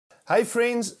Hey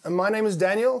friends, my name is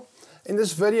Daniel. In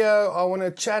this video I want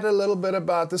to chat a little bit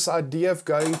about this idea of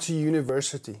going to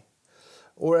university,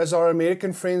 or as our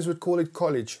American friends would call it,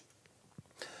 college.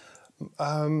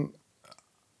 I'll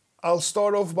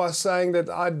start off by saying that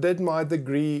I did my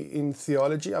degree in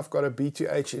theology. I've got a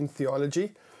B2H in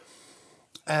theology,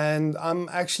 and I'm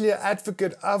actually an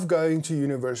advocate of going to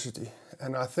university.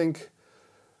 And I think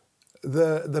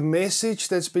the message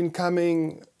that's been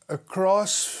coming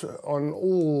across on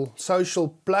all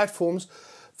social platforms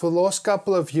for the last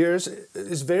couple of years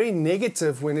is very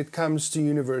negative when it comes to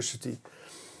university.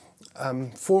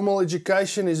 Formal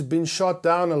education has been shot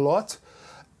down a lot,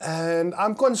 and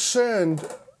I'm concerned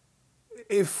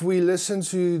if we listen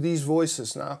to these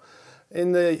voices. Now,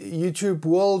 in the YouTube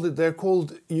world, they're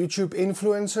called YouTube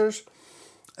influencers,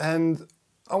 and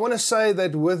I want to say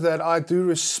that with that, I do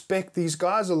respect these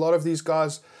guys. A lot of these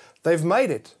guys, they've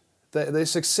made it. They're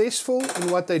successful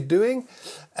in what they're doing,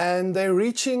 and they're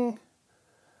reaching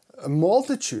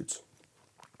multitudes.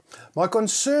 My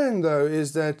concern, though,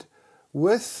 is that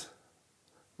with,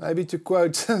 maybe to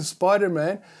quote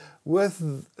Spider-Man,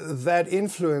 with that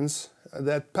influence,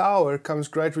 that power, comes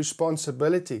great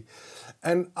responsibility.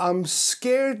 And I'm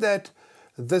scared that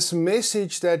this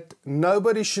message that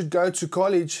nobody should go to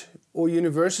college or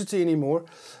university anymore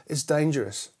is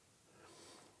dangerous.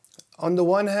 On the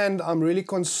one hand, I'm really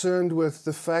concerned with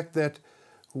the fact that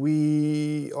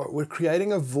we're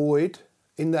creating a void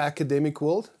in the academic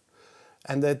world,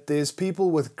 and that there's people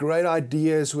with great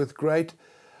ideas, with great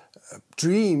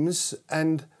dreams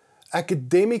and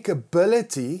academic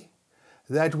ability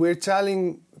that we're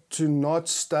telling to not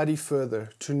study further,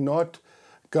 to not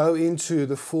go into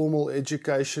the formal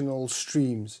educational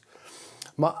streams.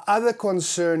 My other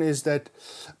concern is that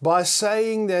by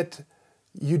saying that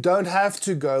you don't have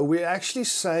to go, we're actually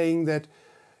saying that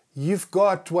you've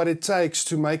got what it takes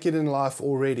to make it in life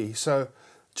already. So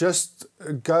just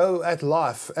go at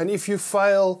life. And if you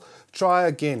fail, try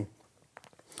again.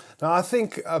 Now, I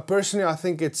think, personally, I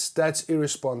think that's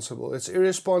irresponsible. It's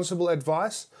irresponsible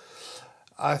advice.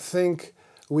 I think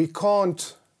we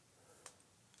can't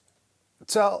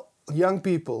tell young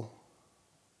people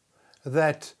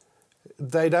that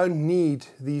they don't need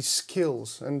these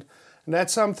skills. And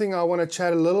that's something I want to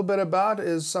chat a little bit about,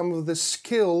 is some of the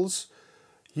skills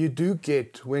you do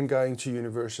get when going to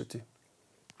university.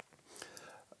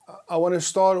 I want to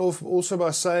start off also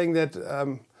by saying that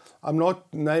I'm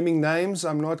not naming names.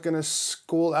 I'm not going to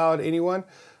call out anyone,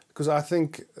 because I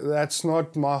think that's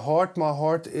not my heart. My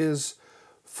heart is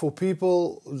for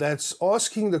people that's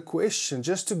asking the question,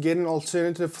 just to get an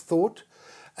alternative thought,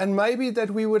 and maybe that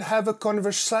we would have a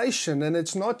conversation, and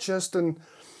it's not just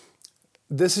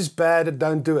this is bad,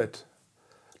 don't do it.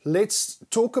 Let's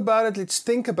talk about it, let's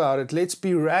think about it, let's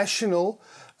be rational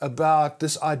about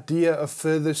this idea of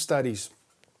further studies.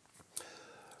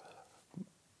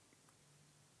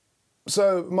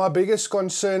 So my biggest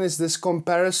concern is this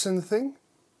comparison thing.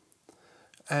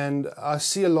 And I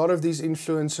see a lot of these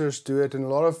influencers do it, and a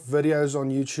lot of videos on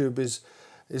YouTube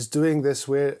is doing this,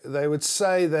 where they would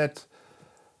say that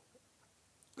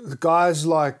guys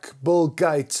like Bill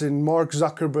Gates and Mark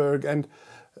Zuckerberg and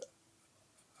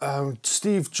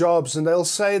Steve Jobs, and they'll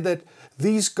say that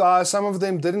these guys, some of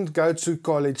them didn't go to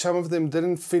college, some of them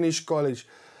didn't finish college.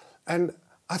 And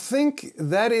I think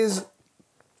that is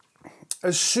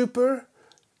a super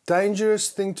dangerous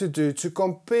thing to do, to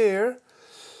compare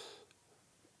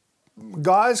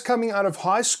guys coming out of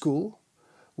high school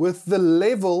with the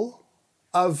level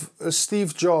of a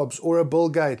Steve Jobs or a Bill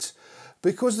Gates.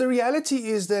 Because the reality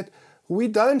is that we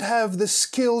don't have the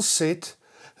skill set,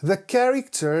 the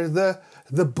character,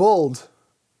 the build,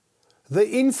 the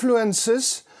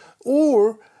influences,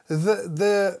 or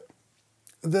the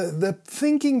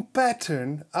thinking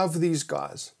pattern of these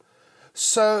guys.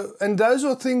 So, and those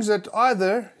are things that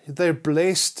either they're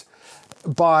blessed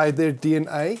by their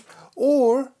DNA,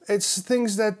 or it's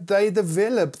things that they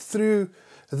develop through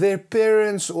their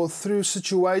parents or through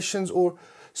situations or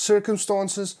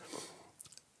circumstances.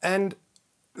 And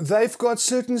they've got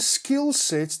certain skill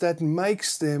sets that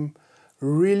makes them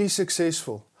really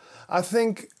successful. I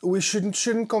think we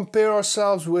shouldn't compare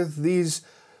ourselves with these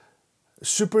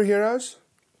superheroes.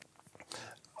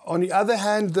 On the other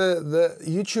hand, the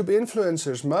YouTube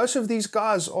influencers, most of these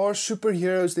guys are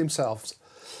superheroes themselves.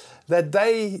 That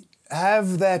they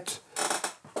have that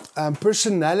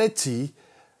personality,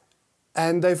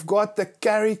 and they've got the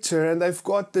character, and they've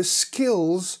got the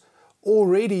skills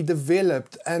already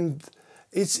developed, and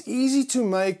it's easy to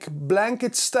make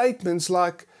blanket statements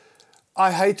like,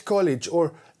 I hate college,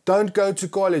 or don't go to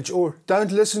college, or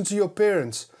don't listen to your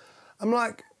parents. I'm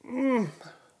like,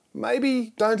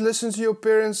 maybe don't listen to your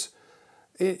parents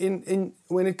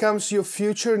when it comes to your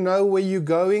future, know where you're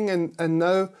going and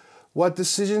know what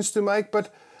decisions to make.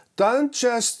 But don't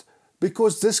just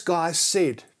because this guy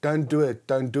said, don't do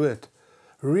it.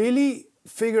 Really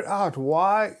figure out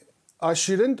why I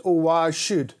shouldn't or why I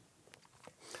should.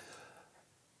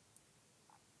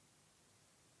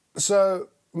 So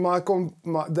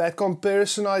that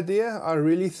comparison idea, I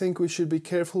really think we should be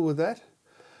careful with that.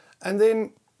 And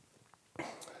then,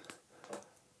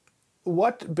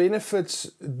 what benefits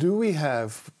do we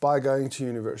have by going to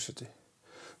university?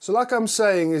 So like I'm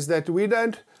saying is that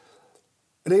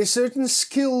there are certain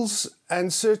skills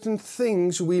and certain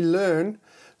things we learn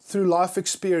through life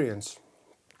experience.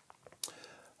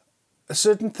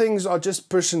 Certain things are just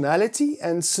personality,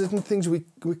 and certain things we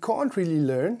can't really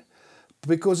learn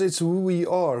because it's who we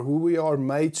are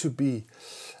made to be.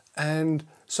 And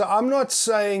so I'm not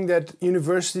saying that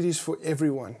university is for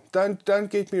everyone. Don't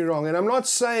get me wrong. And I'm not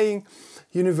saying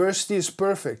university is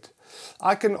perfect.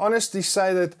 I can honestly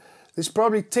say that there's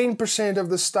probably 10% of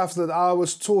the stuff that I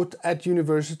was taught at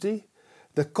university,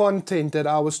 the content that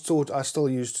I was taught, I still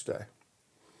use today.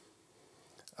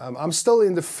 I'm still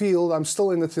in the field, I'm still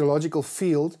in the theological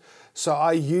field, so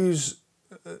I use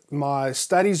my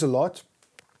studies a lot.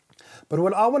 But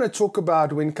what I want to talk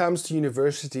about when it comes to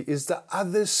university is the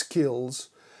other skills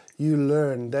you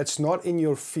learn that's not in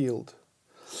your field.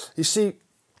 You see,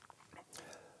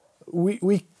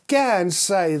 we can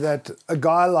say that a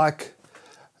guy like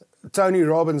Tony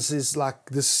Robbins is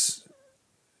like this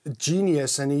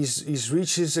genius and he's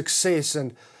reached his success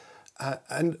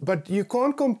but you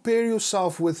can't compare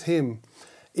yourself with him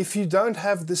if you don't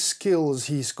have the skills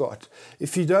he's got,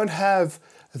 if you don't have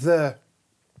the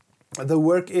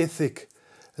work ethic,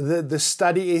 the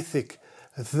study ethic,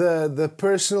 the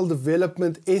personal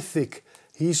development ethic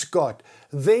he's got,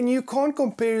 then you can't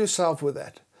compare yourself with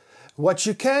that. What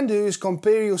you can do is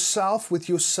compare yourself with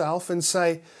yourself and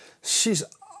say,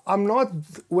 I'm not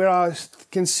where I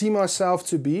can see myself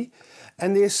to be,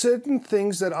 and there are certain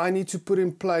things that I need to put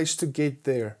in place to get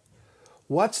there.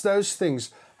 What's those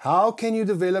things? How can you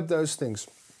develop those things?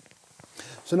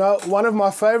 So now, one of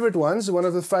my favorite ones, one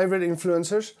of the favorite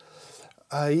influencers,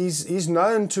 he's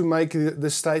known to make the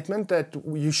statement that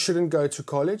you shouldn't go to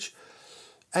college.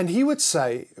 And he would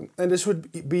say, and this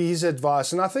would be his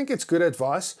advice, and I think it's good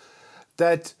advice,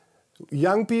 that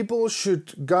young people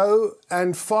should go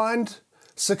and find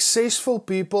successful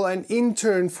people and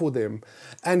intern for them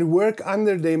and work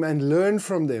under them and learn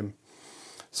from them.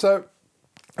 So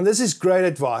this is great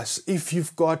advice if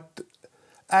you've got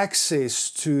access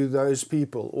to those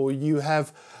people or you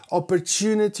have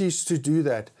opportunities to do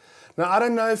that. Now, I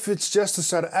don't know if it's just a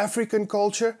South African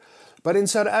culture, but in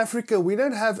South Africa, we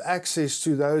don't have access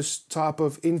to those type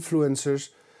of influencers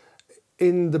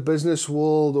in the business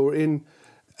world or in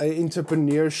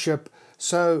entrepreneurship.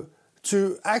 So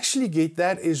to actually get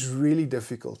that is really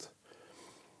difficult.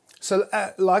 So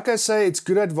like I say, it's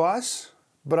good advice,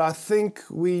 but I think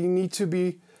we need to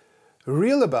be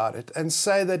real about it and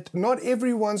say that not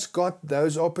everyone's got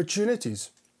those opportunities.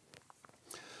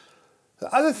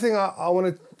 The other thing I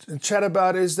want to chat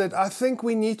about is that I think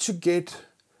we need to get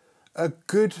a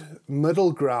good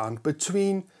middle ground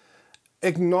between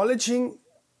acknowledging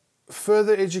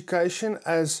further education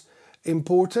as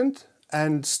important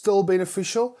and still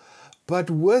beneficial, but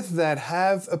with that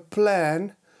have a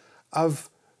plan of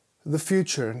the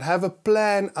future and have a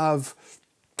plan of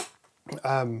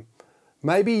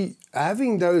maybe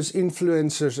having those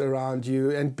influencers around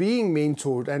you and being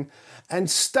mentored and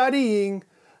studying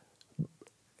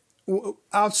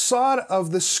outside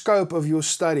of the scope of your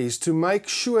studies to make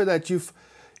sure that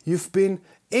you've been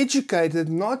educated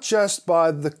not just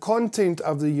by the content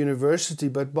of the university,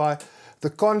 but by the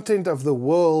content of the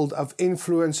world of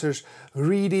influencers,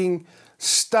 reading,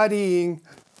 studying,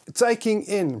 taking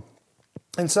in.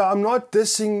 And so I'm not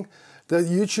dissing the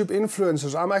YouTube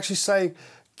influencers. I'm actually saying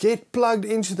get plugged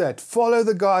into that. Follow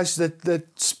the guys that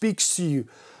speaks to you.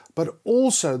 But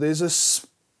also there's a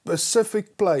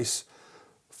specific place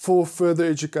for further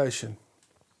education.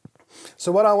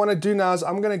 So what I want to do now is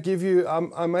I'm going to give you,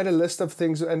 I made a list of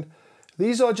things, and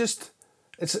these are just,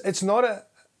 it's not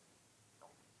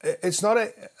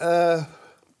a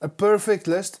perfect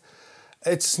list.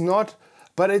 It's not,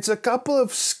 but it's a couple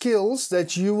of skills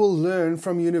that you will learn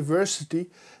from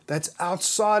university that's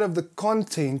outside of the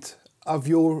content of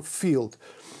your field.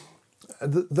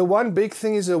 The one big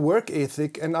thing is a work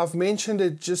ethic, and I've mentioned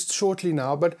it just shortly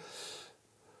now, but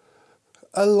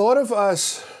a lot of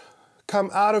us come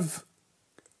out of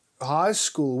high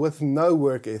school with no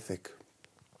work ethic.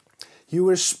 You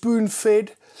were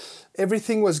spoon-fed.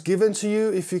 Everything was given to you.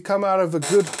 If you come out of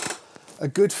a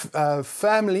good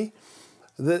family,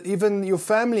 even your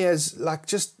family has like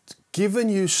just given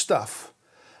you stuff,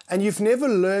 and you've never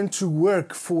learned to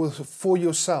work for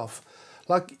yourself.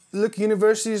 Like, look,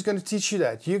 university is going to teach you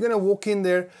that. You're going to walk in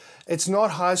there. It's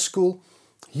not high school.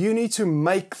 You need to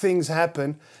make things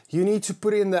happen. You need to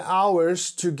put in the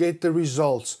hours to get the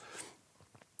results.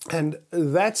 And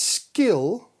that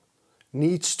skill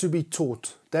needs to be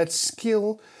taught. That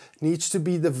skill needs to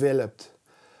be developed.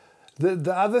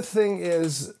 The other thing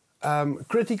is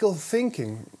critical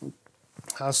thinking.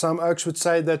 Some oaks would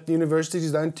say that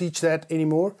universities don't teach that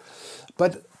anymore.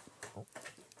 But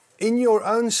in your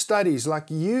own studies,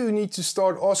 like, you need to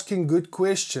start asking good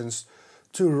questions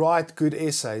to write good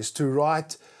essays, to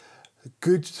write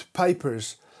good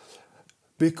papers.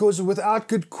 Because without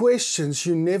good questions,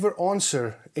 you never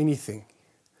answer anything.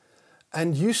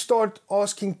 And you start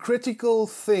asking critical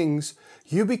things,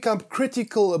 you become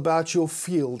critical about your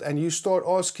field, and you start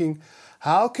asking,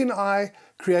 how can I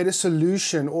create a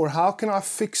solution, or how can I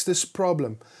fix this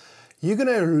problem? You're going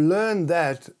to learn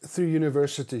that through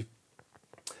university.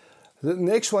 The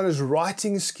next one is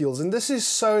writing skills, and this is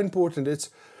so important. It's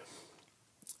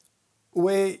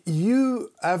where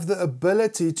you have the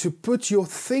ability to put your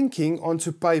thinking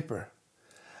onto paper.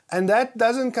 And that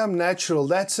doesn't come natural.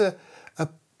 That's a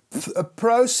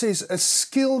process, a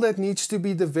skill that needs to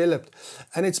be developed.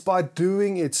 And it's by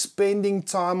doing it, spending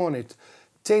time on it.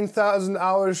 10,000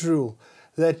 hours rule,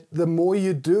 that the more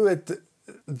you do it,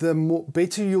 the more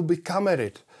better you'll become at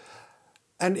it.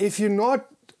 And if you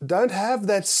don't have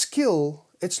that skill,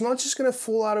 it's not just going to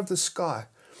fall out of the sky.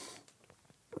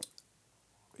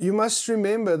 You must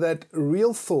remember that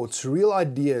real thoughts, real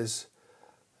ideas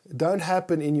don't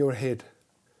happen in your head.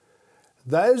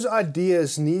 Those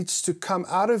ideas needs to come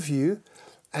out of you,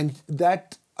 and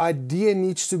that idea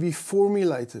needs to be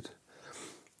formulated.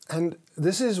 And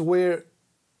this is where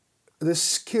the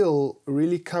skill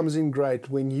really comes in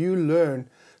great, when you learn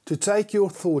to take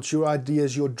your thoughts, your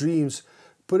ideas, your dreams,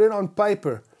 put it on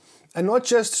paper, and not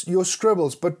just your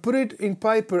scribbles, but put it in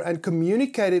paper and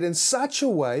communicate it in such a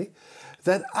way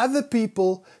that other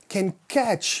people can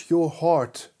catch your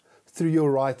heart through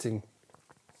your writing.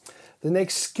 The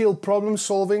next skill, problem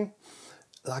solving.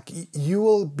 Like, you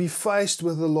will be faced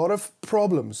with a lot of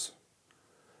problems,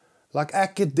 like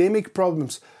academic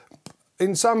problems.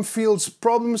 In some fields,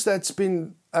 problems that's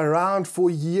been around for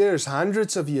years,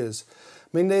 hundreds of years.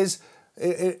 I mean,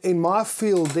 in my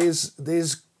field,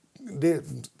 there's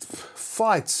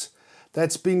fights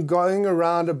that's been going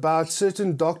around about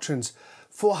certain doctrines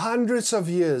for hundreds of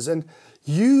years, and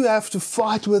you have to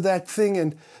fight with that thing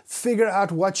and figure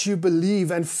out what you believe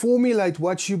and formulate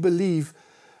what you believe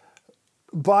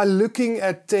by looking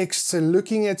at texts and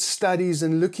looking at studies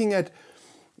and looking at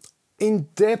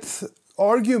in-depth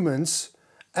arguments,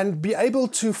 and be able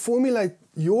to formulate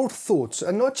your thoughts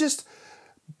and not just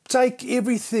take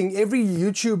everything, every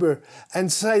YouTuber,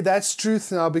 and say that's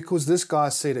truth now because this guy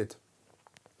said it.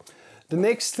 The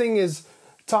next thing is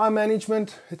time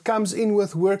management. It comes in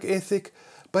with work ethic,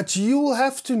 but you will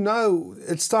have to know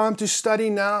it's time to study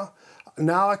now.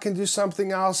 Now I can do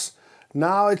something else.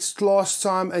 Now it's class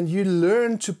time, and you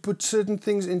learn to put certain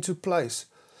things into place.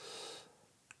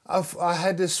 I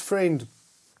had this friend,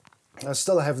 I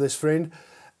still have this friend,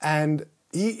 and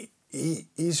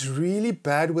he's really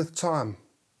bad with time.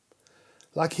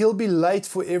 Like, he'll be late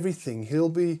for everything. He'll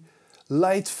be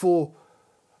late for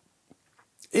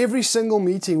every single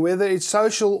meeting, whether it's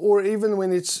social or even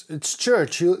when it's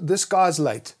church. This guy's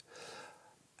late.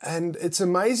 And it's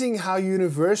amazing how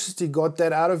university got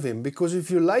that out of him, because if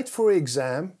you're late for an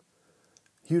exam,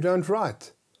 you don't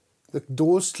write. The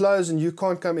doors close and you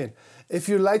can't come in. If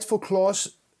you're late for class,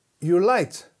 you're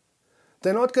late.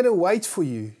 They're not going to wait for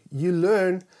you. You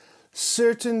learn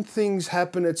certain things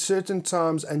happen at certain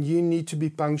times, and you need to be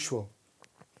punctual.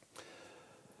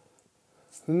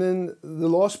 And then the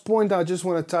last point I just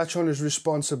want to touch on is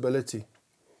responsibility.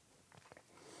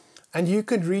 And you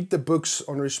can read the books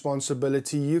on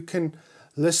responsibility. You can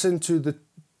listen to the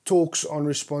talks on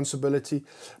responsibility.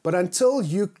 But until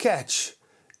you catch,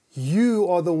 you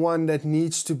are the one that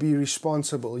needs to be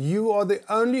responsible. You are the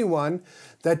only one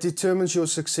that determines your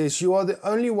success. You are the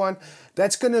only one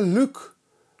that's going to look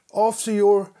after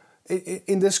your,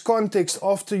 in this context,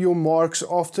 after your marks,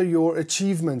 after your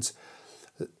achievements.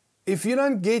 If you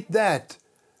don't get that,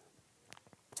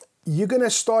 you're going to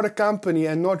start a company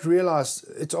and not realize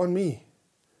it's on me.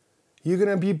 You're going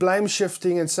to be blame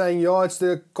shifting and saying, yeah, it's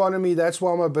the economy, that's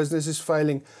why my business is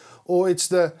failing. Or it's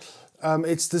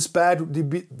this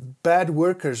bad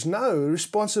workers. No,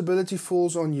 responsibility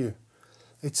falls on you.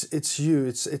 It's you.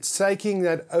 It's taking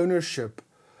that ownership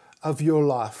of your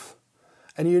life.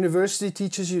 And university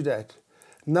teaches you that.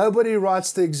 Nobody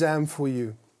writes the exam for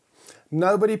you.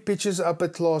 Nobody pitches up a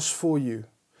class for you.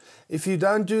 If you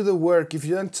don't do the work, if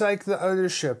you don't take the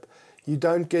ownership, you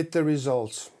don't get the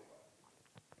results.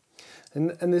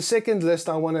 And the second list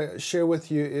I want to share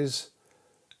with you is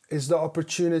the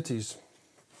opportunities.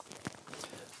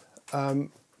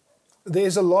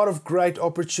 There's a lot of great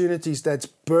opportunities that's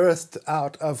birthed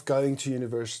out of going to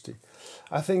university.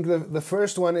 I think the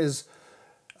first one is,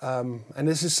 and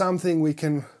this is something we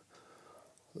can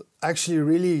actually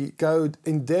really go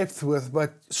in depth with,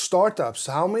 but startups.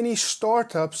 How many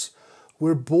startups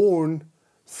were born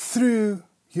through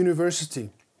university?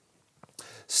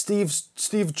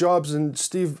 Steve Jobs and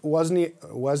Steve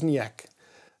Wozniak,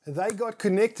 they got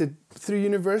connected through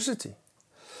university.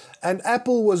 And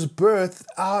Apple was birthed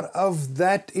out of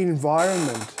that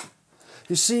environment.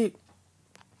 You see,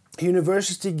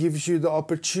 university gives you the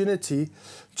opportunity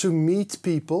to meet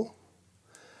people,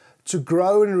 to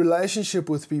grow in relationship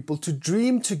with people, to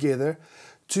dream together,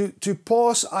 to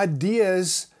pass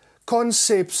ideas,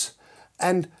 concepts,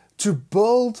 and to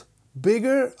build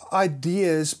bigger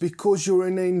ideas because you're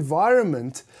in an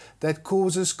environment that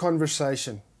causes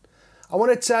conversation. I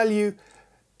want to tell you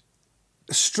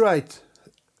straight,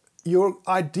 your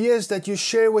ideas that you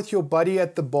share with your buddy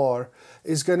at the bar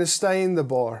is going to stay in the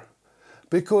bar,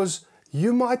 because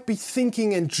you might be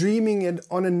thinking and dreaming and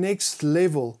on a next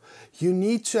level. You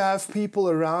need to have people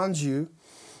around you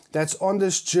that's on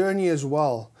this journey as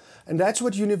well. And that's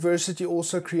what university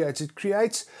also creates. It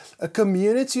creates a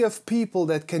community of people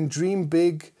that can dream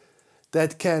big,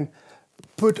 that can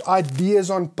put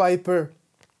ideas on paper,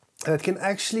 that can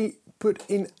actually put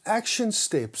in action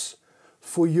steps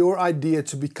for your idea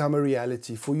to become a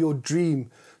reality, for your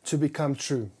dream to become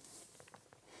true.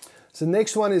 So the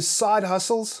next one is side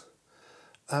hustles.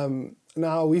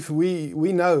 Now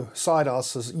we know side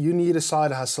hustles. You need a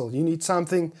side hustle. You need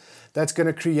something that's going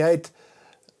to create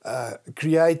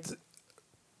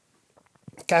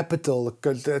capital,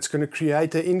 that's going to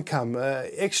create an income,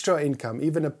 extra income,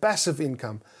 even a passive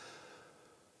income.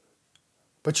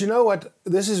 But you know what?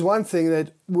 This is one thing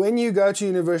that when you go to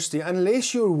university,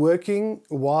 unless you're working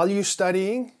while you're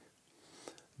studying,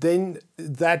 then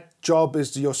that job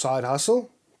is your side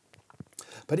hustle.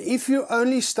 But if you're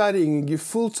only studying, you're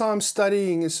full-time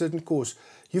studying a certain course,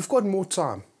 you've got more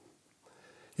time.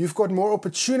 You've got more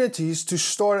opportunities to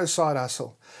start a side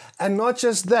hustle. And not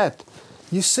just that,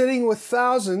 you're sitting with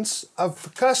thousands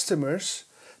of customers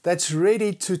that's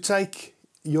ready to take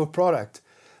your product.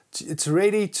 It's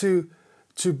ready to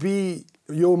be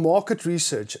your market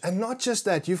research. And not just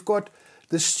that, you've got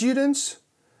the students,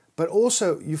 but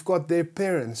also you've got their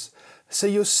parents. So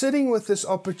you're sitting with this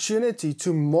opportunity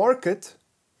to market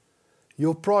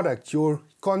your product, your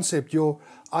concept, your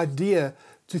idea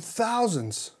to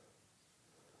thousands.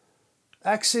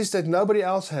 Access that nobody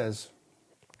else has.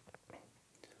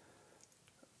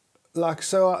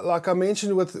 Like I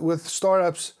mentioned with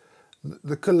startups,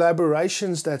 the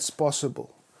collaborations that's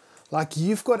possible. Like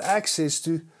you've got access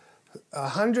to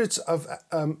hundreds of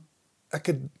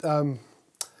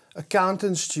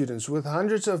accountant students, with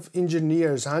hundreds of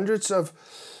engineers, hundreds of,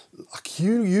 like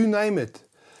you name it.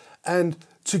 And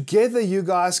together you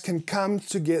guys can come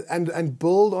together and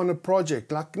build on a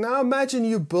project. Like now imagine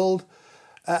you build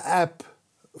an app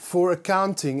for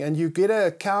accounting and you get an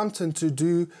accountant to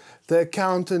do the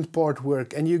accountant part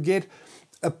work, and you get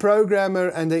a programmer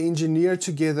and an engineer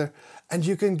together, and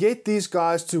you can get these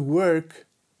guys to work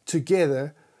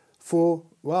together for,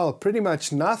 well, pretty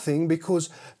much nothing, because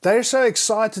they're so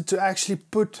excited to actually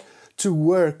put to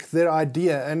work their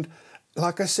idea. And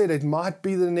like I said, it might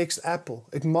be the next Apple.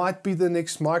 It might be the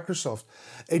next Microsoft.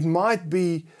 It might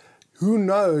be, who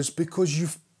knows, because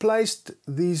you've placed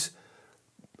these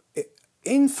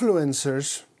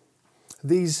influencers,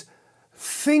 these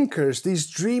thinkers, these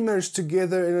dreamers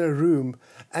together in a room,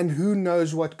 and who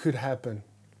knows what could happen.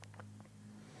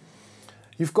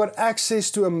 You've got access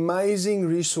to amazing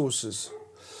resources.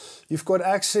 You've got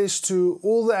access to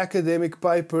all the academic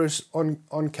papers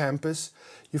on campus.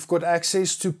 You've got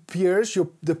access to peers,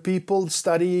 the people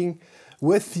studying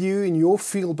with you in your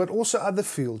field, but also other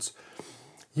fields.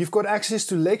 You've got access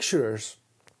to lecturers.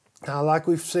 Now, like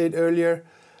we've said earlier,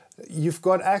 you've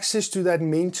got access to that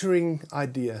mentoring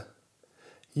idea.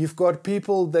 You've got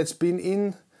people that's been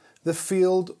in the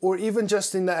field, or even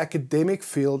just in the academic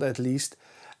field at least,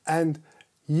 and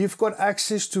you've got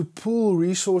access to pool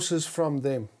resources from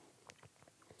them.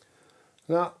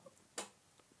 Now,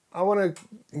 I want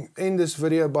to end this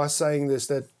video by saying this,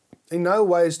 that in no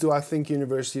ways do I think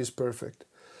university is perfect.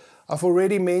 I've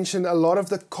already mentioned a lot of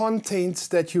the content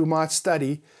that you might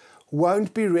study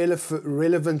won't be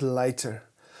relevant later.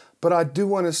 But I do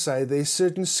want to say there's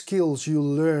certain skills you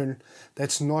learn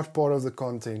that's not part of the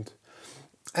content.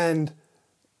 And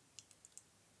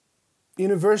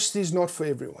university is not for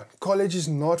everyone. College is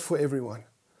not for everyone.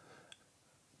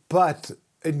 But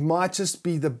it might just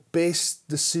be the best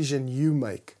decision you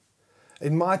make.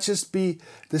 It might just be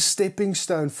the stepping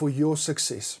stone for your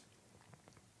success.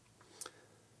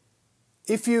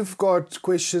 If you've got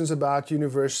questions about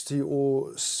university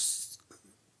or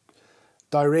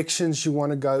directions you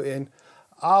want to go in,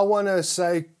 I want to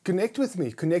say connect with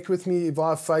me. Connect with me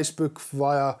via Facebook,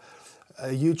 via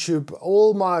YouTube.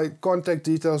 All my contact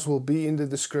details will be in the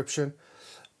description.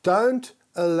 Don't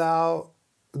allow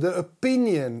the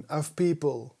opinion of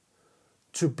people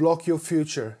to block your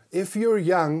future. If you're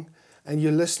young and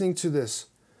you're listening to this,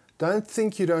 don't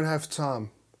think you don't have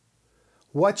time.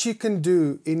 What you can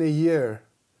do in a year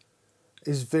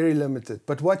is very limited,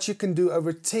 but what you can do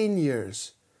over 10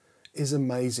 years is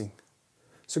amazing.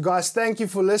 So guys, thank you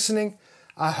for listening.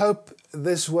 I hope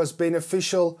this was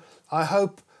beneficial. I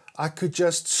hope I could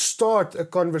just start a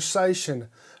conversation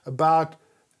about,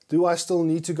 do I still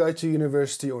need to go to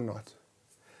university or not?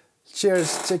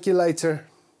 Cheers. Check you later.